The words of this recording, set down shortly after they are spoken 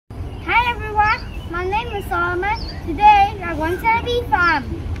is Solomon. Today we are going to the bee farm.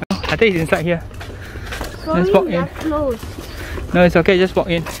 I think it's inside here. Sorry, Let's walk in. Closed. No, it's okay, just walk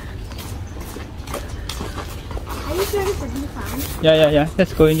in. Are you sure it's a bee farm? Yeah.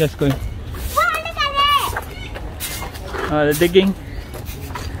 Let's go in, just go in. Oh, look at it! They're digging.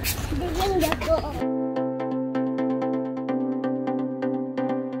 Digging the door.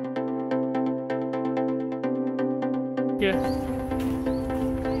 Here.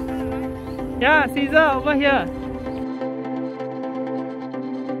 Yeah, Caesar, over here.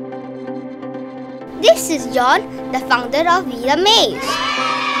 This is John, the founder of Villa Maze.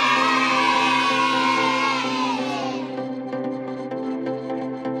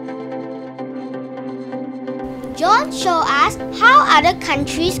 John showed us how other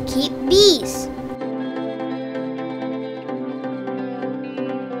countries keep bees.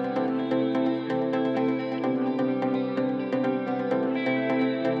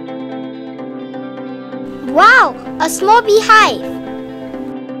 Wow, a small beehive.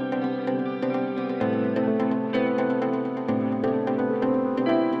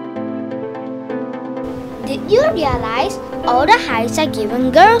 Did you realize all the hives are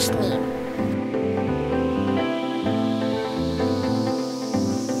given girls' names?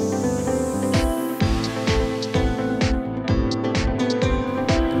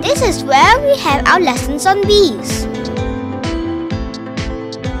 This is where we have our lessons on bees.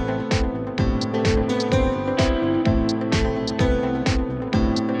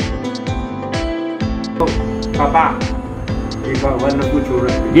 Papa, you got wonderful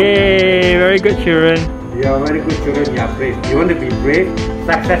children. Yay, very good children. You are very good children, you are brave. You want to be brave?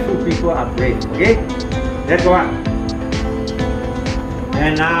 Successful people are brave, okay? Let's go on.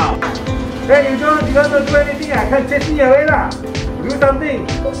 And now, hey, you don't do anything, I can't chase you away lah. Do something.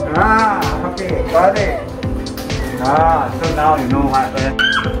 Okay, got it. So now you know what happened.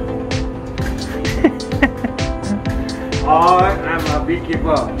 I'm a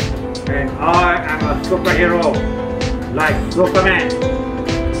beekeeper. And I'm a superhero, like Superman.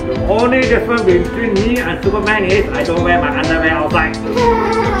 The only difference between me and Superman is I don't wear my underwear outside.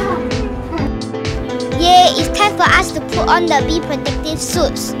 Yay, it's time for us to put on the bee protective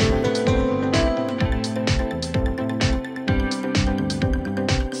suits.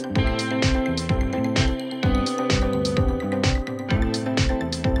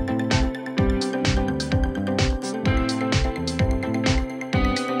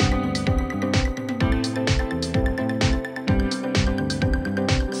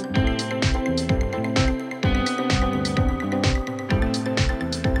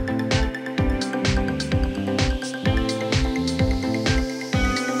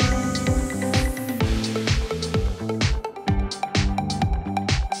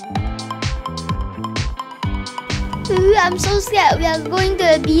 I'm so scared. We are going to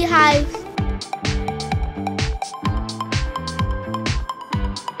the beehive.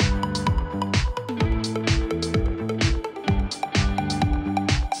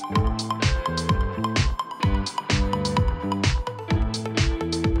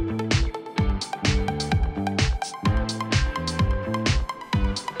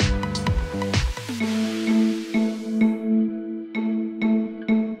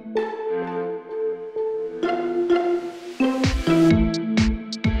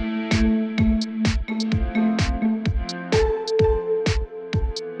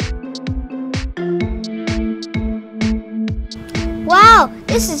 Wow,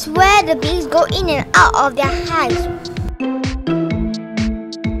 this is where the bees go in and out of their hives.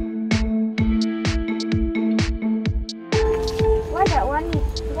 Why that one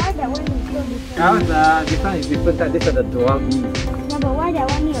is so different? This one is different. This is the dwarf bees. Yeah, but why that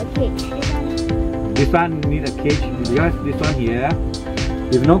one need a cage? This one need a cage because this one here,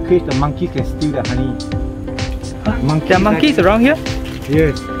 if no cage, the monkeys can steal the honey. There are monkeys around here?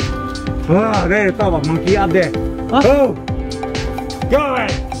 Yes. Oh, there you talk about monkey up there. Huh? Oh! Go away!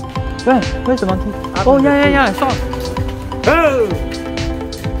 Where's the monkey? Oh, yeah, I saw. Oh!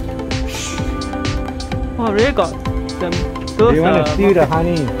 Oh, really got them. Those, They want to steal the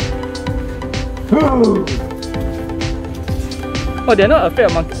honey. Oh! Oh, they're not afraid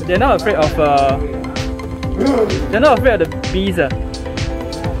of monkeys. They're not afraid of they're not afraid of the bees.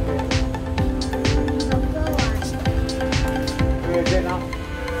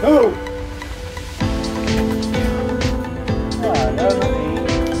 Oh!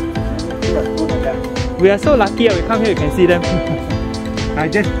 We are so lucky we come here, you can see them. I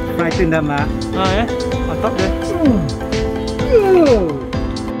just frightened them. Yeah? On top there.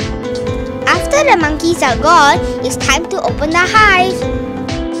 After the monkeys are gone, it's time to open the hive.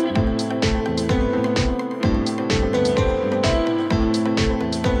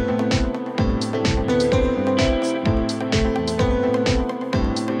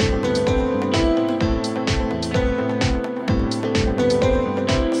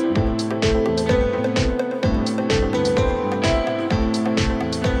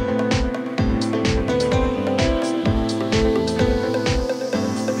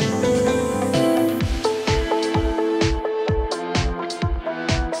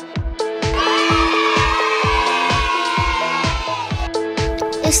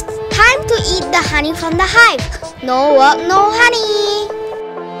 to eat the honey from the hive. No work, no honey.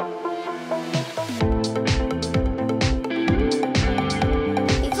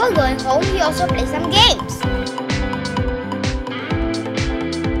 Before going home, we also play some games.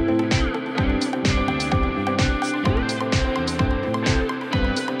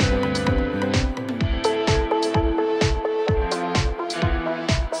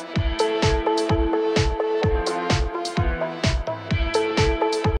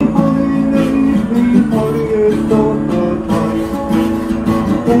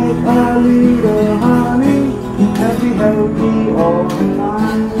 Take a little honey, happy, healthy all the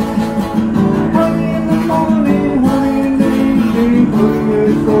time. Honey in the morning, honey in the evening, honey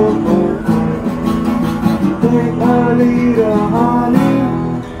is so fine. Take a little honey,